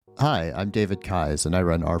Hi, I'm David Kais, and I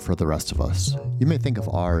run R for the Rest of Us. You may think of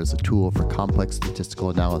R as a tool for complex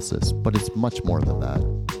statistical analysis, but it's much more than that.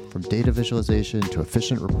 From data visualization to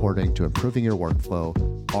efficient reporting to improving your workflow,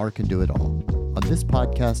 R can do it all. On this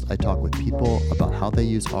podcast, I talk with people about how they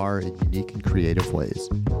use R in unique and creative ways.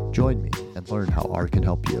 Join me and learn how R can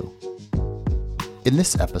help you. In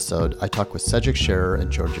this episode, I talk with Cédric Scherer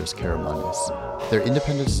and Georgios Karamanis. They're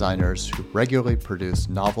independent designers who regularly produce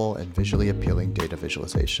novel and visually appealing data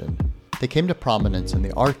visualization. They came to prominence in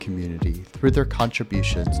the R community through their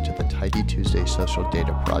contributions to the Tidy Tuesday Social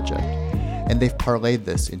Data Project, and they've parlayed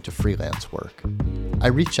this into freelance work. I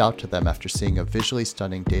reached out to them after seeing a visually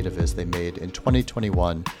stunning data viz they made in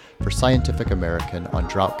 2021 for Scientific American on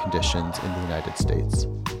drought conditions in the United States.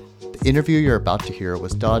 The interview you're about to hear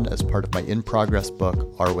was done as part of my in-progress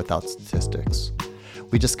book, R Without Statistics.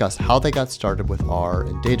 We discuss how they got started with R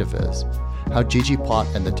and data viz, how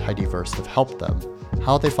ggplot and the tidyverse have helped them,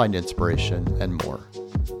 how they find inspiration, and more.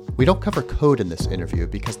 We don't cover code in this interview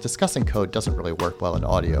because discussing code doesn't really work well in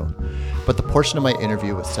audio, but the portion of my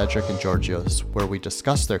interview with Cédric and Georgios where we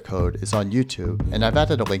discuss their code is on YouTube, and I've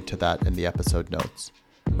added a link to that in the episode notes.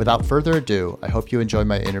 Without further ado, I hope you enjoy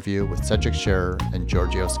my interview with Cédric Scherer and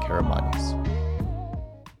Georgios Karamanis.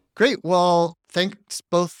 Great. Well, thanks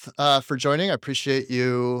both for joining. I appreciate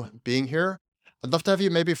you being here. I'd love to have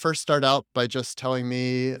you maybe first start out by just telling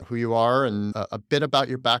me who you are and a bit about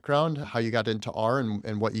your background, how you got into R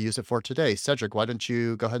and what you use it for today. Cédric, why don't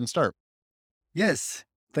you go ahead and start? Yes,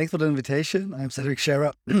 thanks for the invitation. I'm Cédric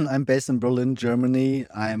Scherer. I'm based in Berlin, Germany.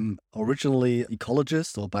 I'm originally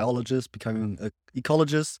ecologist or biologist, becoming a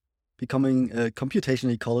ecologist, becoming a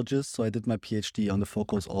computational ecologist. So I did my PhD on the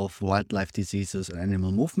focus of wildlife diseases and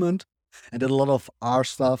animal movement. I did a lot of R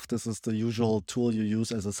stuff. This is the usual tool you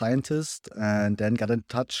use as a scientist, and then got in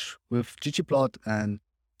touch with ggplot, and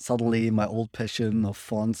suddenly my old passion of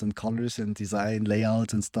fonts and colors and design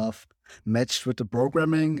layouts and stuff matched with the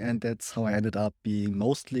programming, and that's how I ended up being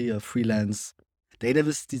mostly a freelance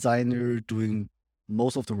database designer, doing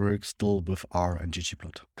most of the work still with R and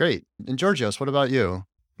ggplot. Great. And Georgios, what about you?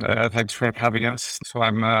 Thanks for having us. So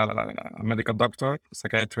I'm a medical doctor,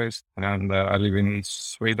 psychiatrist, and I live in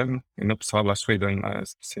Sweden, in Uppsala, Sweden,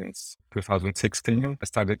 since 2016. I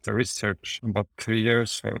started the research about 3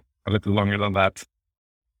 years, so a little longer than that.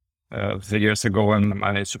 3 years ago, when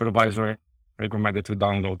my supervisor recommended to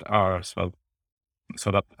download R as well, so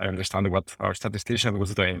that I understand what our statistician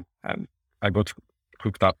was doing, and I got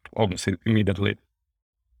hooked up almost immediately.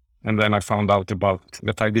 And then I found out about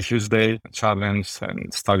the Tidy Tuesday challenge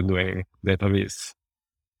and started doing database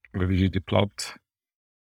with ggplot.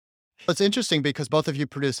 It's interesting because both of you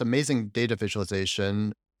produce amazing data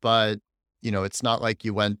visualization, but it's not like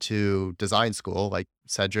you went to design school. Like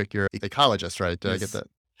Cédric, you're an ecologist, right? Did I get that?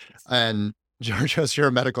 And Georgios, you're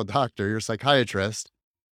a medical doctor, you're a psychiatrist.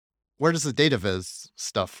 Where does the data viz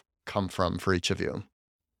stuff come from for each of you?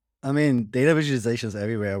 I mean, data visualization is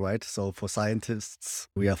everywhere, right? So for scientists,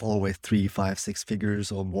 we have always 3, 5, 6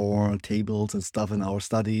 figures or more tables and stuff in our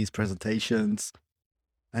studies, presentations.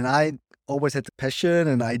 And I always had the passion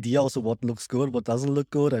and idea also what looks good, what doesn't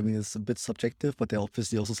look good. I mean, it's a bit subjective, but there are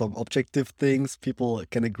obviously also some objective things people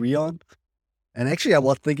can agree on. And actually, I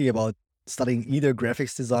was thinking about studying either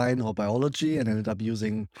graphics design or biology, and ended up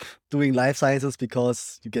doing life sciences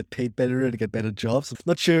because you get paid better and get better jobs.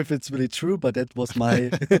 Not sure if it's really true, but that was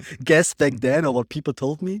my guess back then, or what people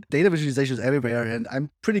told me. Data visualization is everywhere, and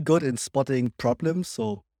I'm pretty good in spotting problems.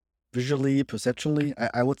 So visually, perceptually,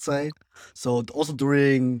 I would say. So also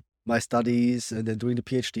during my studies and then during the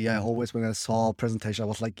PhD, I always, when I saw a presentation, I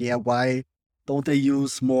was like, yeah, why don't they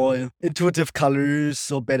use more intuitive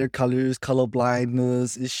colors or better colors, color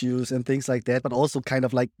blindness issues and things like that? But also kind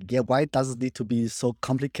of like, yeah, why does it need to be so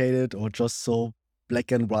complicated or just so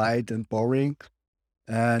black and white and boring?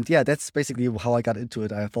 And yeah, that's basically how I got into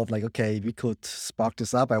it. I thought like, okay, we could spark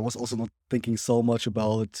this up. I was also not thinking so much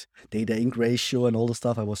about data ink ratio and all the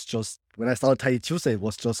stuff. I was just, when I started Tidy Tuesday, it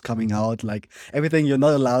was just coming out like everything you're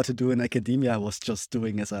not allowed to do in academia, I was just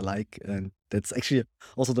doing as I like. And that's actually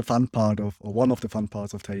also the fun part of, or one of the fun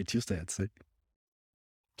parts of Tidy Tuesday, I'd say.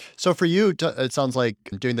 So for you, it sounds like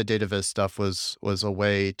doing the data viz stuff was a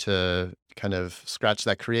way to kind of scratch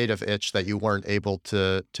that creative itch that you weren't able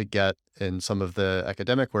to get in some of the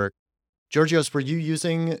academic work. Georgios, were you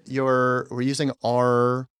using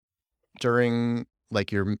R during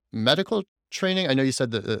like your medical training? I know you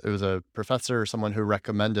said that it was a professor or someone who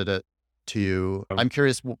recommended it to you. I'm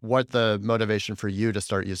curious what the motivation for you to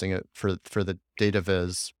start using it for the data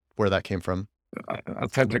viz, where that came from.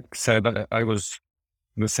 As Cédric said, I was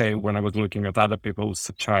the same when I was looking at other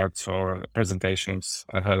people's charts or presentations.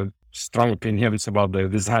 I had strong opinions about the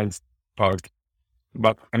design part.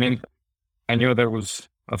 But I mean, I knew there was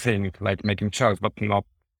a thing like making charts, but not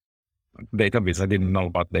database. I didn't know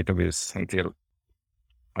about database until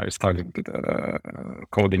I started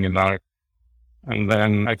coding in R. And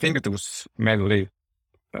then I think it was mainly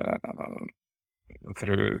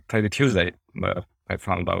through Tidy Tuesday that I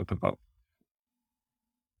found out about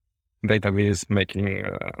database making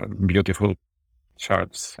beautiful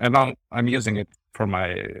charts. And now I'm using it for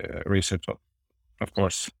my research, of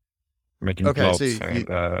course, making Okay, plots.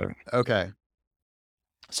 Okay.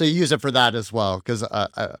 So you use it for that as well, because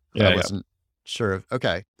I wasn't sure.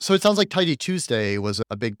 Okay. So it sounds like Tidy Tuesday was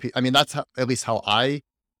a big piece. I mean, that's at least how I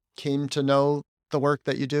came to know the work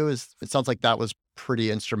that you do. It sounds like that was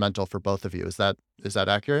pretty instrumental for both of you. Is that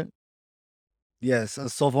accurate? Yes.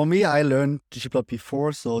 So for me, I learned ggplot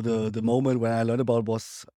before. So the moment when I learned about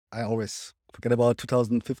was, I always forget about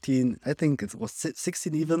 2015. I think it was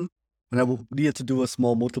 16 even, when I needed to do a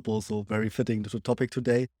small multiple, so very fitting to the topic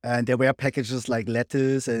today. And there were packages like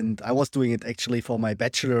Lattice, and I was doing it actually for my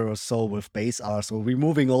bachelor or so with base R. So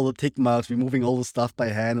removing all the tick marks, removing all the stuff by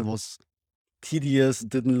hand, it was tedious,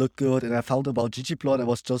 didn't look good. And I found about ggplot, I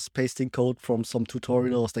was just pasting code from some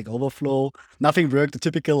tutorial, Stack Overflow. Nothing worked, the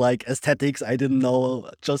typical like aesthetics, I didn't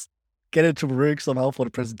know, just get it to work somehow for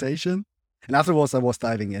the presentation. And afterwards I was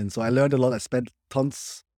diving in. So I learned a lot. I spent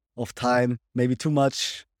tons of time, maybe too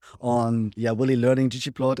much, on really learning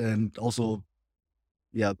ggplot, and also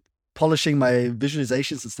polishing my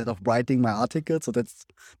visualizations instead of writing my articles. So that's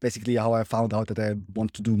basically how I found out that I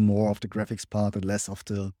want to do more of the graphics part and less of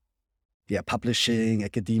the publishing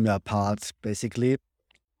academia part, basically.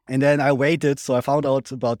 And then I waited, so I found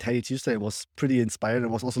out about Tidy Tuesday. I was pretty inspired. I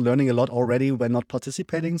was also learning a lot already when not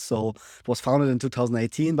participating. So it was founded in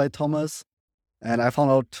 2018 by Thomas, and I found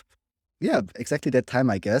out exactly that time,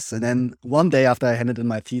 I guess. And then one day after I handed in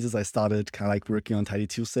my thesis, I started kind of like working on Tidy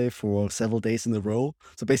Tuesday for several days in a row.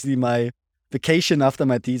 So basically my vacation after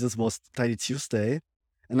my thesis was Tidy Tuesday.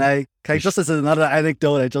 And I kind of, just as another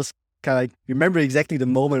anecdote, I just kind of like remember exactly the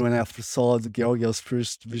moment when I saw Georgios'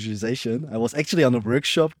 first visualization. I was actually on a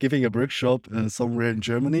workshop, giving a workshop somewhere in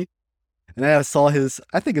Germany. And then I saw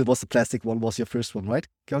I think it was the plastic one, was your first one, right,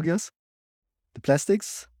 Georgios? The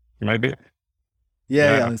plastics? Maybe.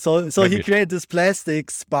 Yeah. So he created this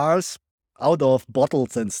plastic bars out of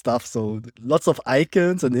bottles and stuff. So lots of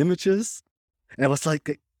icons and images. And I was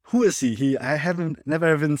like, who is he? I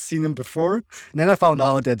never even seen him before. And then I found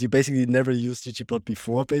out that you basically never used ggplot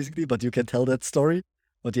before, basically, but you can tell that story.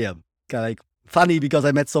 But yeah, kind of like funny because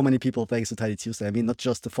I met so many people thanks to Tidy Tuesday. I mean, not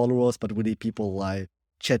just the followers, but really people I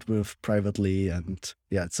chat with privately. And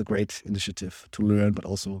yeah, it's a great initiative to learn, but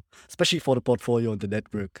also especially for the portfolio and the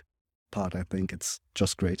network part, I think it's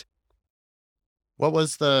just great. What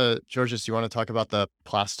was Georgios, you want to talk about the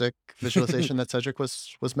plastic visualization that Cédric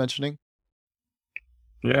was mentioning?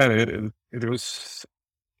 Yeah, it was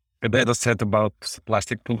a data set about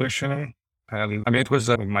plastic pollution. And I mean, it was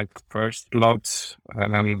my first plot.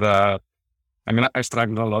 And I mean, I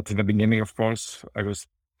struggled a lot in the beginning, of course. I was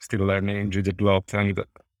still learning ggplot, and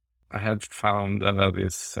I had found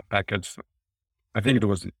this package. I think it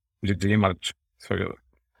was ggimage. So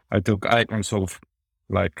I took icons of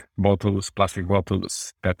like bottles, plastic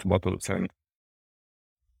bottles, PET bottles, and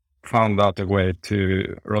found out a way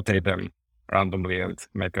to rotate them randomly and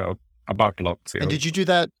make a bar plot. And did you do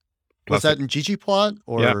that? Was that in ggplot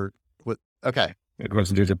or what? Okay. It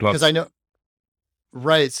was ggplot. Because I know,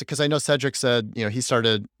 right. Because I know Cédric said, he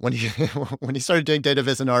started when he started doing data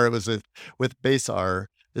viz in R, it was with base R.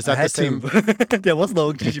 Is that the same? There was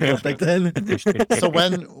no ggplot back then. So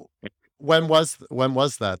when was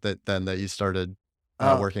that you started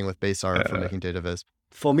working with base R for making data viz?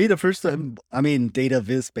 For me, the first time, I mean, data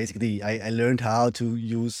viz, basically, I learned how to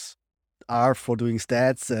use R for doing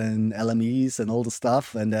stats and LMEs and all the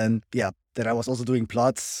stuff. And then, then I was also doing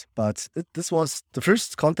plots. But this was the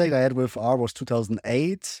first contact I had with R was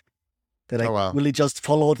 2008. That I really just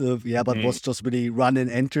followed, but was just really run and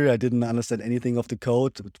enter. I didn't understand anything of the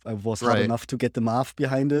code. I was hard enough to get the math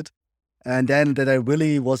behind it. And then that I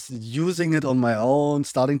really was using it on my own,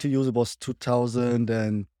 starting to use it was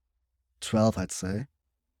 2012, I'd say.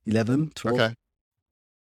 11, 12. Okay.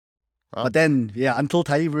 Wow. But then, until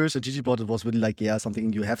Tidyverse and ggplot, it was really like,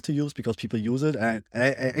 something you have to use because people use it. And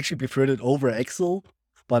I actually preferred it over Excel,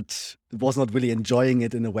 but it was not really enjoying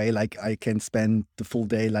it in a way like I can spend the full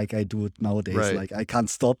day like I do it nowadays. Right. Like I can't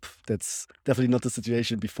stop. That's definitely not the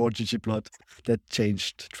situation before ggplot. That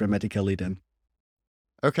changed dramatically then.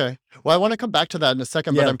 Okay. Well, I want to come back to that in a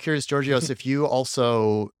second, but I'm curious, Georgios, if you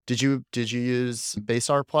also, did you use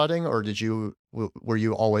base R plotting, or were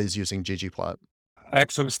you always using ggplot? I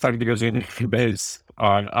actually started using Base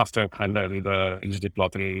after I learned the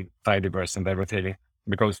ggplot and tidyverse and everything,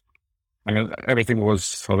 because everything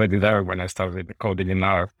was already there when I started coding in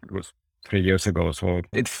R. It was 3 years ago, so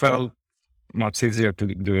it felt much easier to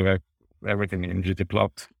do everything in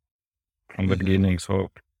ggplot from the beginning. So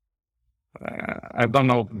I don't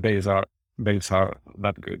know Base are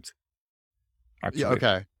that good. Actually. Yeah,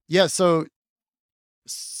 okay. Yeah, so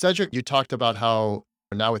Cédric, you talked about how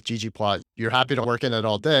now with ggplot, you're happy to work in it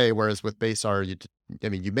all day, whereas with Base R, you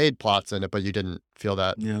made plots in it, but you didn't feel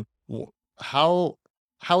that. Yeah.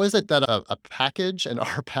 How is it that a package, an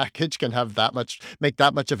R package, can make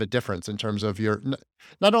that much of a difference in terms of your,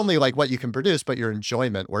 not only like what you can produce, but your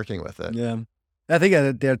enjoyment working with it? Yeah. I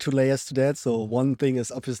think there are two layers to that. So one thing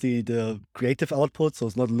is obviously the creative output. So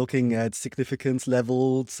it's not looking at significance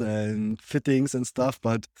levels and fittings and stuff,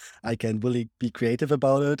 but I can really be creative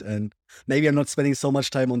about it. And maybe I'm not spending so much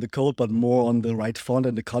time on the code, but more on the right font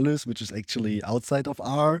and the colors, which is actually outside of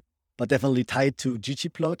R, but definitely tied to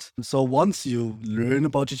ggplot. So once you learn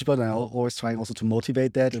about ggplot, and I'm always trying also to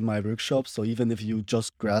motivate that in my workshops. So even if you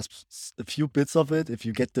just grasp a few bits of it, if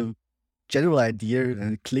you get the general idea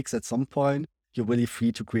and it clicks at some point, you're really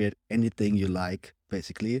free to create anything you like,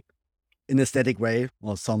 basically, in a static way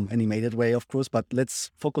or some animated way, of course. But let's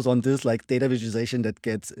focus on this, like data visualization that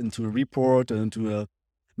gets into a report or into a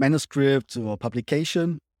manuscript or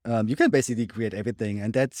publication. You can basically create everything.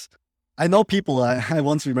 And I know people, I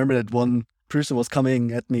once remember that one person was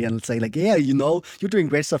coming at me and saying like, yeah, you're doing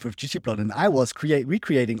great stuff with ggplot. And I was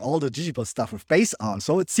recreating all the ggplot stuff with Base R.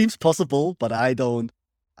 So it seems possible, but I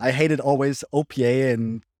hated always OPA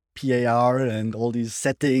and PAR and all these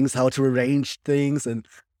settings, how to arrange things, and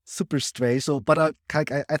super strange. So, but I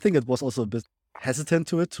think it was also a bit hesitant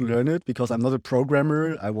to learn it because I'm not a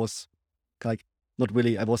programmer. I was not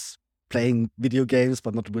really. I was playing video games,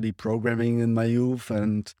 but not really programming in my youth,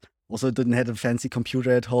 and also didn't have a fancy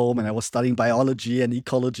computer at home. And I was studying biology and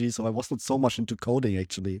ecology, so I was not so much into coding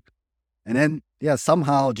actually. And then, yeah,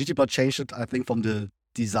 somehow ggplot changed it. I think from the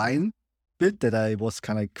design bit that I was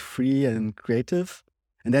kind of free and creative.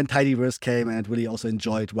 And then tidyverse came, and I really also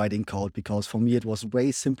enjoyed writing code because for me it was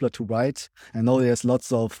way simpler to write. I know there's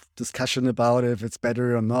lots of discussion about if it's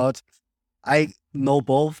better or not. I know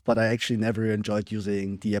both, but I actually never enjoyed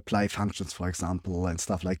using the apply functions, for example, and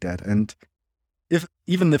stuff like that. And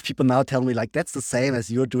even if people now tell me like that's the same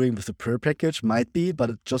as you're doing with the per package, might be,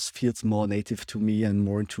 but it just feels more native to me and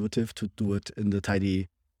more intuitive to do it in the tidy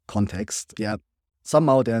context. Yeah,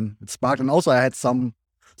 somehow then it sparked. And also I had some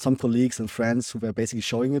colleagues and friends who were basically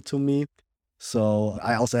showing it to me. So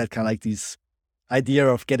I also had kind of like this idea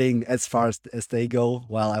of getting as far as they go,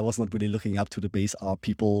 while I was not really looking up to the Base R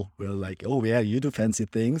people who were like, oh yeah, you do fancy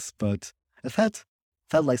things, but it felt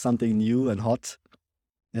like something new and hot.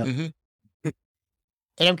 Yeah.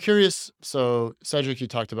 And I'm curious, so Cédric, you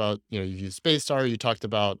talked about, you used Base R, you talked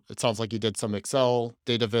about, it sounds like you did some Excel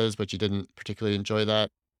data viz, but you didn't particularly enjoy that.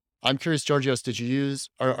 I'm curious, Georgios, did you use,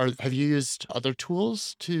 or have you used other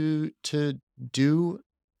tools to do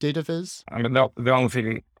data viz? The only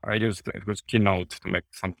thing I used, it was Keynote to make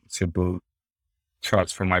some simple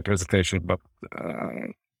charts for my presentation, but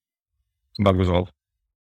that was all.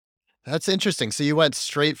 That's interesting. So you went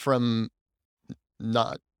straight from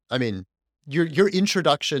your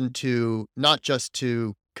introduction to not just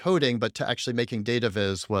to coding, but to actually making data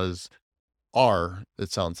viz was R,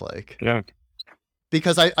 it sounds like. Yeah.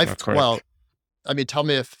 Because tell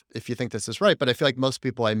me if you think this is right, but I feel like most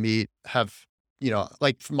people I meet have,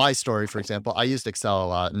 like my story, for example, I used Excel a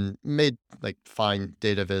lot and made like fine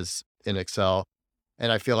data viz in Excel.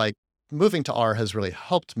 And I feel like moving to R has really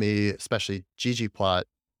helped me, especially ggplot.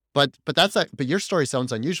 But your story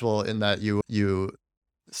sounds unusual in that you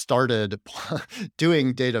started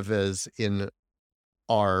doing data viz in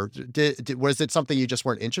R. Was it something you just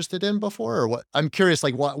weren't interested in before, or what? I'm curious,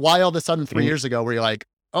 like why all of a sudden 3 years ago were you like,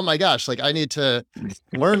 oh my gosh, like I need to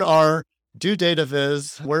learn R, do data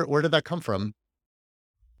viz. Where did that come from?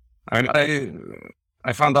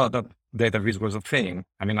 I found out that data viz was a thing.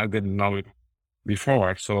 I didn't know it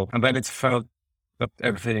before. So, and then it felt that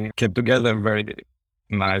everything came together very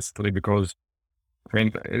nicely because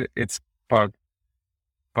it's part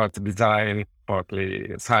design,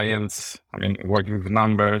 partly science, working with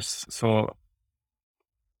numbers. So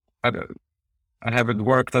I haven't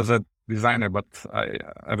worked as a designer, but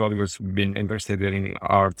I've always been interested in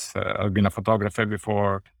art. I've been a photographer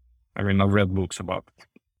before. I've read books about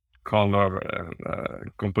color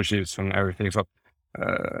and composition, everything. So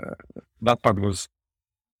that part was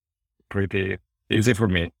pretty easy for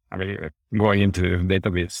me. Going into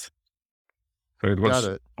database. So it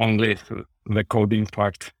was only the coding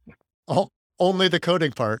part. only the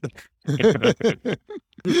coding part,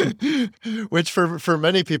 which for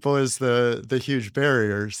many people is the huge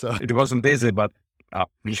barrier. So It wasn't easy, but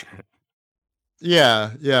yeah.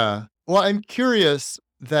 Well, I'm curious.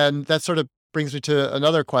 Then that sort of brings me to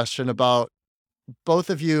another question about both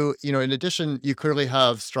of you. In addition, you clearly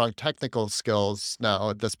have strong technical skills now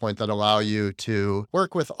at this point that allow you to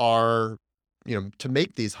work with R, to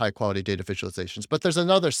make these high quality data visualizations. But there's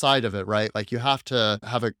another side of it, right? Like you have to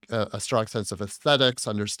have a strong sense of aesthetics,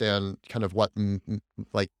 understand kind of what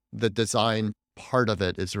like the design part of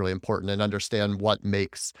it is really important, and understand what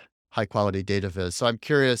makes high quality data viz. So I'm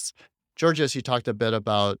curious, Georgios, you talked a bit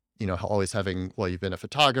about, always having, well, you've been a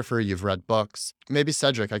photographer, you've read books. Maybe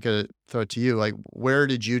Cédric, I could throw it to you. Like, where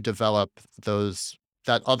did you develop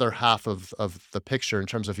that other half of the picture in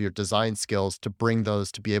terms of your design skills to bring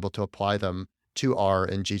those, to be able to apply them to R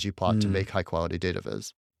and ggplot to make high quality data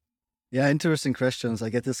viz? Yeah, interesting questions. I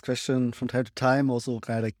get this question from time to time. Also,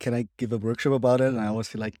 kind of, can I give a workshop about it? And I always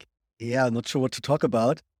feel like, yeah, I'm not sure what to talk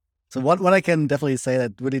about. So what I can definitely say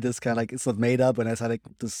that really this kind of like, it's not made up. And I said like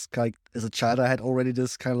this kind of, as a child, I had already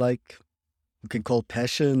this kind of like, you can call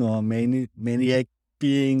passion or maniac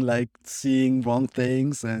being like seeing wrong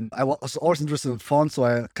things. And I was always interested in font. So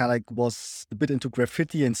I kind of like was a bit into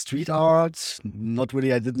graffiti and street art. Not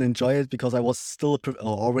really, I didn't enjoy it because I was still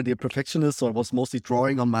already a perfectionist. So I was mostly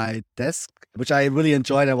drawing on my desk, which I really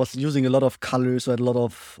enjoyed. I was using a lot of colors. So I had a lot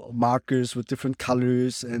of markers with different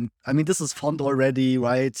colors. And I mean, this is font already,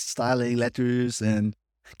 right? Styling letters and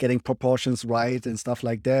getting proportions right and stuff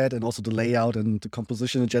like that. And also the layout and the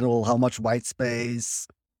composition in general, how much white space,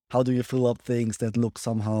 how do you fill up things that look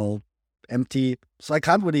somehow empty? So I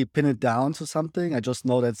can't really pin it down to something. I just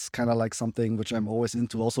know that's kind of like something which I'm always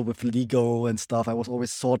into. Also with Lego and stuff, I was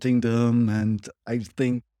always sorting them. And I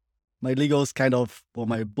think my Legos kind of, or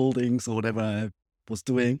my buildings or whatever I was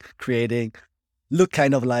doing, creating, look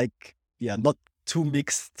kind of like, not too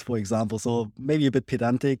mixed, for example. So maybe a bit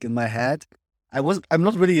pedantic in my head. I'm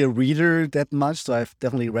not really a reader that much, so I've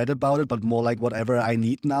definitely read about it, but more like whatever I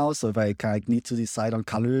need now. So if I kind of need to decide on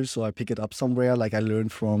colors, so I pick it up somewhere, like I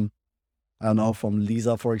learned from, I don't know, from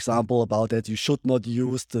Lisa, for example, about that you should not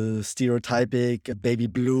use the stereotypic baby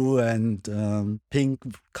blue and pink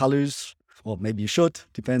colors, or maybe you should,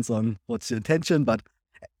 depends on what's your intention, but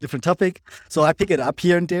different topic. So I pick it up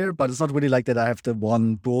here and there, but it's not really like that I have the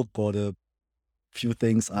one book or the few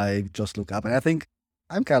things I just look up. And I think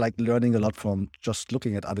I'm kind of like learning a lot from just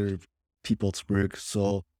looking at other people's work.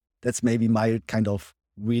 So that's maybe my kind of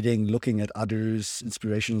reading, looking at others'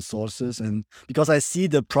 inspirational sources. And because I see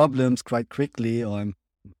the problems quite quickly, or I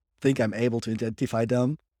think I'm able to identify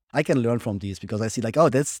them, I can learn from these because I see like, oh,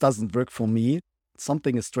 this doesn't work for me.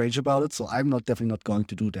 Something is strange about it. So I'm definitely not going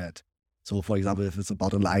to do that. So for example, if it's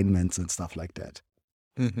about alignments and stuff like that.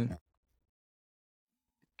 Mm-hmm. Yeah.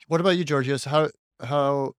 What about you, Georgios?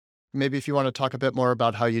 How maybe if you want to talk a bit more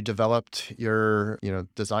about how you developed your,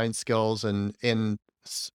 design skills, and in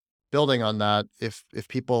building on that, if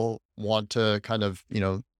people want to kind of,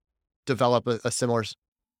 develop a similar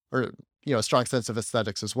or, a strong sense of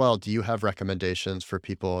aesthetics as well, do you have recommendations for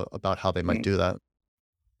people about how they might do that?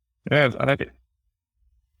 Yes, I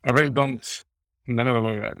really don't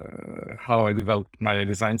know how I developed my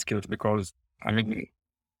design skills, because I mean,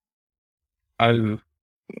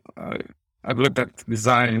 I've looked at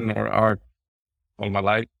design or art all my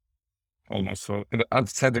life, almost. So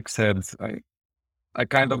as Cédric said, I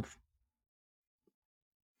kind of,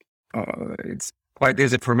 it's quite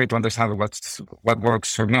easy for me to understand what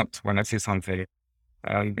works or not when I see something.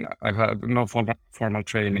 And I've had no formal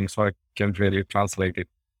training, so I can't really translate it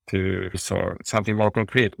to something more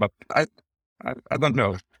concrete. But I don't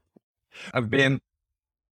know. I've been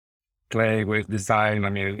playing with design. I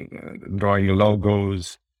mean, drawing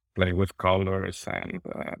logos, playing with colors, and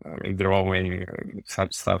drawing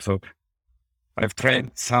such stuff. So I've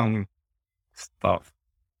trained some stuff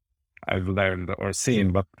I've learned or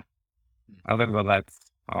seen, but other than that,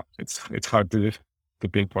 it's hard to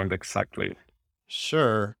pinpoint exactly.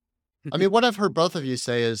 Sure. I mean, what I've heard both of you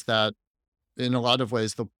say is that in a lot of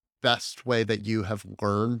ways, the best way that you have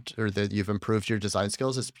learned or that you've improved your design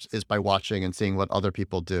skills is by watching and seeing what other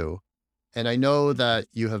people do. And I know that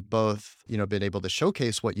you have both, been able to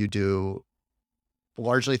showcase what you do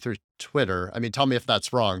largely through Twitter. I mean, tell me if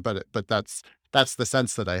that's wrong, but that's the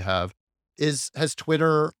sense that I have. Has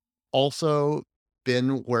Twitter also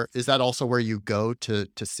been is that also where you go to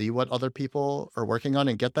see what other people are working on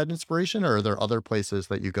and get that inspiration, or are there other places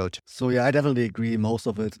that you go to? So yeah, I definitely agree. Most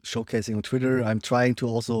of it showcasing on Twitter. I'm trying to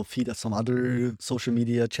also feed some other social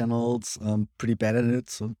media channels. I'm pretty bad at it.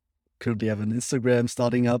 So currently have an Instagram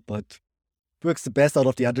starting up, but works the best out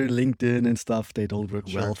of the other. LinkedIn and stuff, they don't work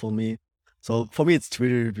Sure. well for me. So for me, it's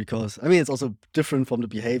Twitter because, I mean, it's also different from the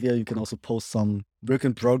behavior. You can also post some work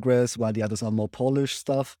in progress while the others are more polished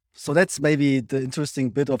stuff. So that's maybe the interesting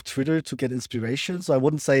bit of Twitter to get inspiration. So I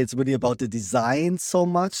wouldn't say it's really about the design so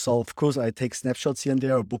much. So of course I take snapshots here and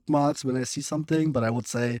there or bookmarks when I see something, but I would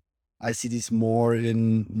say I see these more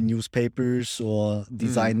in newspapers or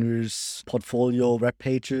designers' portfolio web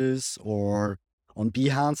pages or on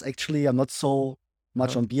Behance. Actually, I'm not so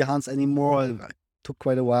much on Behance anymore. I took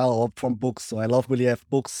quite a while, or from books. So I love really have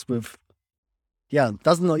books with,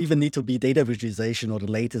 doesn't even need to be data visualization or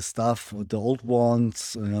the latest stuff or the old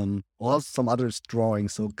ones, or some others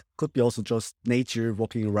drawings. So could be also just nature,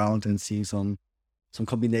 walking around and seeing some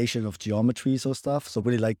combination of geometries or stuff. So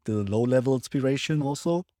really like the low level inspiration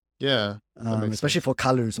also. Yeah. Especially for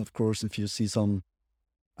colors, of course, if you see some,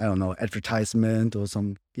 I don't know, advertisement or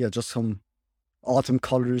some, just some autumn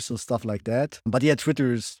colors or stuff like that. But yeah,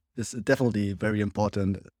 Twitter is definitely very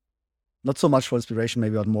important. Not so much for inspiration,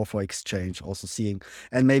 maybe, but more for exchange, also seeing.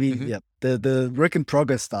 And maybe, the work in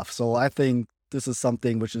progress stuff. So I think this is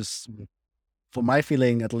something which is, for my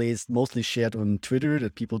feeling at least, mostly shared on Twitter,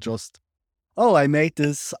 that people just, I made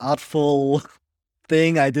this artful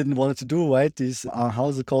thing I didn't want it to do, right? These, how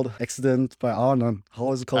is it called? Accident by art? No,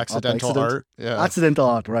 how is it called? Accidental art. Yeah. Accidental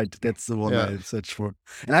art, right. That's the one I search for.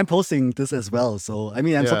 And I'm posting this as well. So, I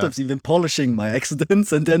mean, I'm sometimes even polishing my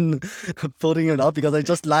accidents and then putting it out because I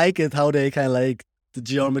just like it, how they kind of like the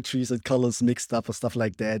geometries and colors mixed up or stuff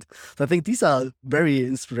like that. So I think these are very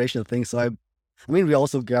inspirational things. So I mean, we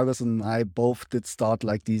also, Georgios and I both did start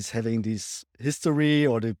like having these history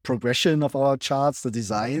or the progression of our charts, the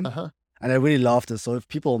design. And I really love this. So if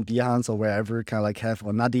people on Behance or wherever kind of like have,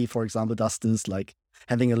 or Nadi, for example, does this, like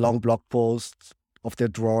having a long blog post of their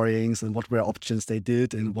drawings and what were options they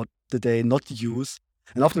did and what did they not use.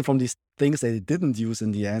 And often from these things they didn't use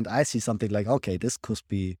in the end, I see something like, okay, this could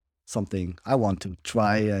be something I want to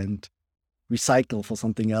try and recycle for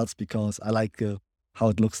something else because I like how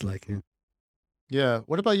it looks like. Yeah.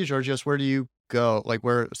 What about you, Georgios? Where do you go? Like,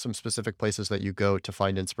 where are some specific places that you go to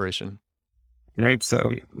find inspiration? It's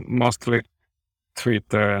mostly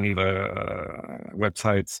Twitter and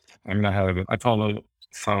websites. I mean, I follow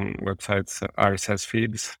some websites, RSS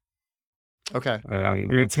feeds. Okay.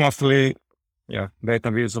 It's mostly,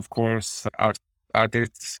 data views, of course,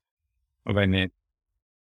 artists of any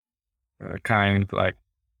kind, like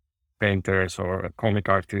painters or comic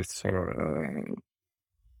artists or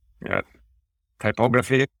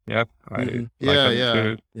typography. Yeah.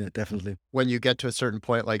 Yeah, definitely. When you get to a certain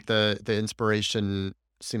point, like the inspiration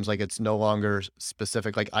seems like it's no longer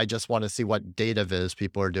specific. Like, I just want to see what data viz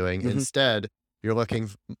people are doing. Instead, you're looking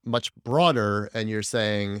much broader and you're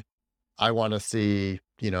saying, I want to see,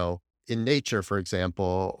 in nature, for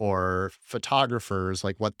example, or photographers,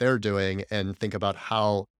 like what they're doing and think about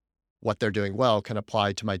how what they're doing well can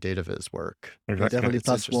apply to my data viz work. Exactly. Definitely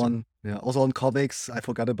plus one. Yeah. Also on comics, I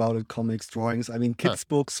forgot about it. Comics, drawings. I mean, kids'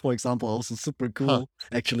 books, for example, also super cool,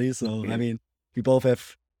 actually. So, I mean, we both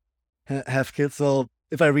have kids. So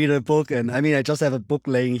if I read a book and I mean, I just have a book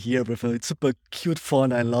laying here with a super cute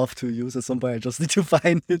font I love to use at some point. I just need to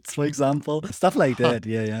find it, for example. Stuff like that.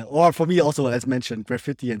 Yeah. Or for me also, as mentioned,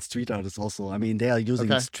 graffiti and street art is also, I mean, they are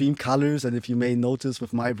using extreme colors. And if you may notice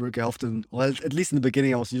with my work, I often, well, at least in the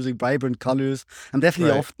beginning, I was using vibrant colors. I'm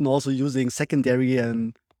definitely often also using secondary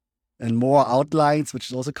and more outlines, which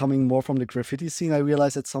is also coming more from the graffiti scene, I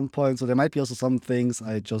realized at some point. So there might be also some things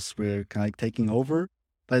I just were kind of taking over.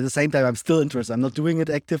 But at the same time, I'm still interested. I'm not doing it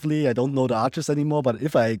actively. I don't know the artists anymore. But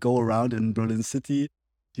if I go around in Berlin City,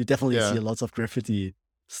 you definitely see lots of graffiti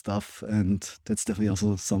stuff. And that's definitely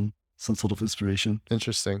also some sort of inspiration.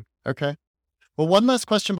 Interesting. Okay. Well, one last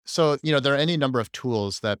question. So, there are any number of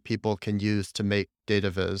tools that people can use to make data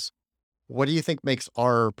viz. What do you think makes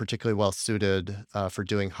R particularly well suited for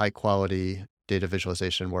doing high quality data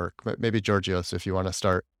visualization work? Maybe Georgios, if you want to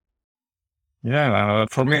start. Yeah,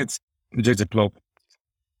 for me, it's ggplot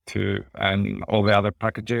and all the other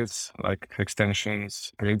packages like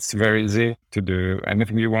extensions. It's very easy to do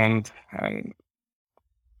anything you want. And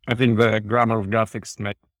I think the grammar of graphics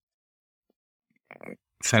makes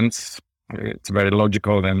sense. It's very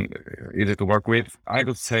logical and easy to work with. I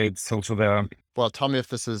would say it's also well, tell me if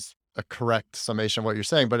this is a correct summation of what you're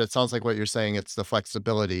saying, but it sounds like what you're saying, it's the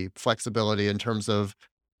flexibility in terms of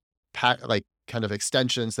like kind of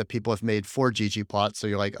extensions that people have made for ggplot. So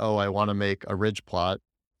you're like, oh, I want to make a ridge plot.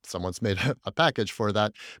 Someone's made a package for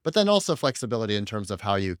that, but then also flexibility in terms of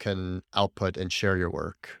how you can output and share your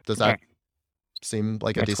work. Does that seem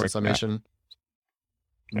like a decent summation?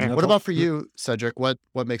 Yeah. What about for you, Cédric?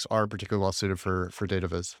 What makes R particularly well suited for data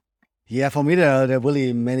viz? Yeah, for me, there are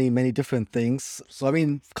really many different things. So, I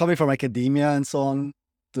mean, coming from academia and so on,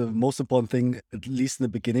 the most important thing, at least in the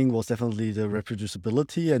beginning, was definitely the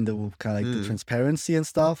reproducibility and the kind of like the transparency and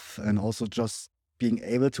stuff. And also just being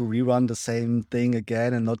able to rerun the same thing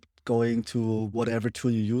again and not going to whatever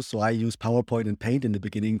tool you use. So I use PowerPoint and Paint in the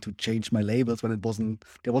beginning to change my labels when there was no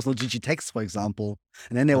ggtext, for example.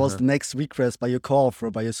 And then there was the next request by your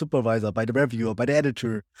co-author, by your supervisor, by the reviewer, by the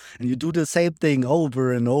editor. And you do the same thing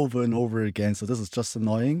over and over and over again. So this is just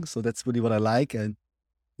annoying. So that's really what I like. And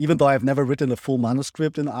even though I've never written a full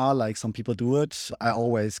manuscript in R, like some people do it, I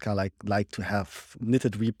always kind of like to have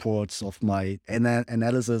knitted reports of my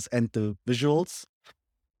analysis and the visuals.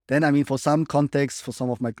 Then, I mean, for some context, for some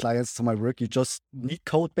of my clients, some of my work, you just need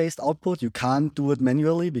code-based output. You can't do it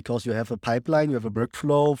manually because you have a pipeline, you have a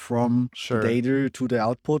workflow from the data to the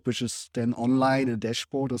output, which is then online in a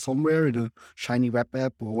dashboard or somewhere in a shiny web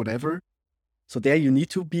app or whatever. So there you need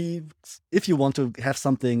to be, if you want to have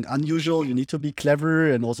something unusual, you need to be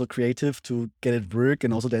clever and also creative to get it work.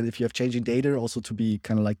 And also then if you have changing data, also to be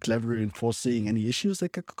kind of like clever in foreseeing any issues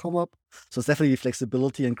that could come up. So it's definitely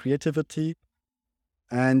flexibility and creativity.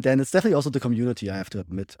 And then it's definitely also the community, I have to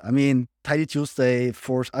admit. I mean, Tidy Tuesday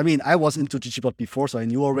I was into ggplot before, so I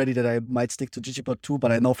knew already that I might stick to ggplot too,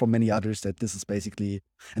 but I know from many others that this is basically,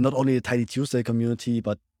 and not only the Tidy Tuesday community,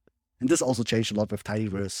 and this also changed a lot with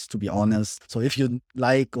Tidyverse, to be honest. So if you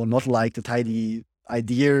like or not like the Tidy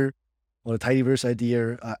idea or the Tidyverse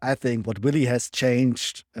idea, I think what really has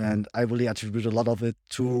changed, and I really attribute a lot of it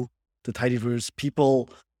to the Tidyverse people,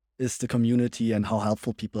 is the community and how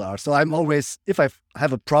helpful people are. So I'm always, if I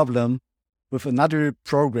have a problem with another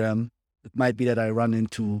program, it might be that I run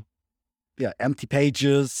into empty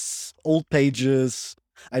pages, old pages.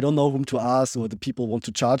 I don't know whom to ask, or the people want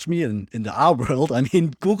to charge me. And in the R world, I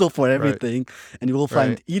mean, Google for everything, and you will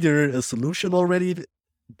find either a solution already, in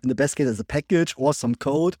the best case as a package, or some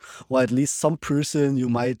code, or at least some person you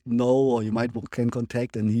might know or you can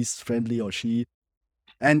contact, and he's friendly or she.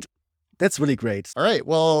 And that's really great. All right.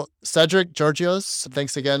 Well, Cédric, Georgios,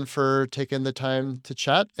 thanks again for taking the time to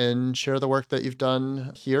chat and share the work that you've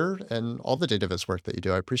done here and all the Dataviz work that you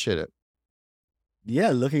do. I appreciate it.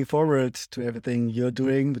 Yeah, looking forward to everything you're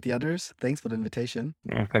doing with the others. Thanks for the invitation.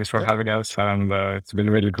 Yeah, thanks for having us, and it's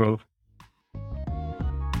been really cool.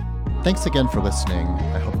 Thanks again for listening.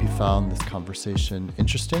 I hope you found this conversation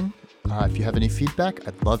interesting. If you have any feedback,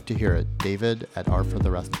 I'd love to hear it.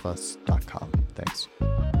 David@rfortherestofus.com. Thanks.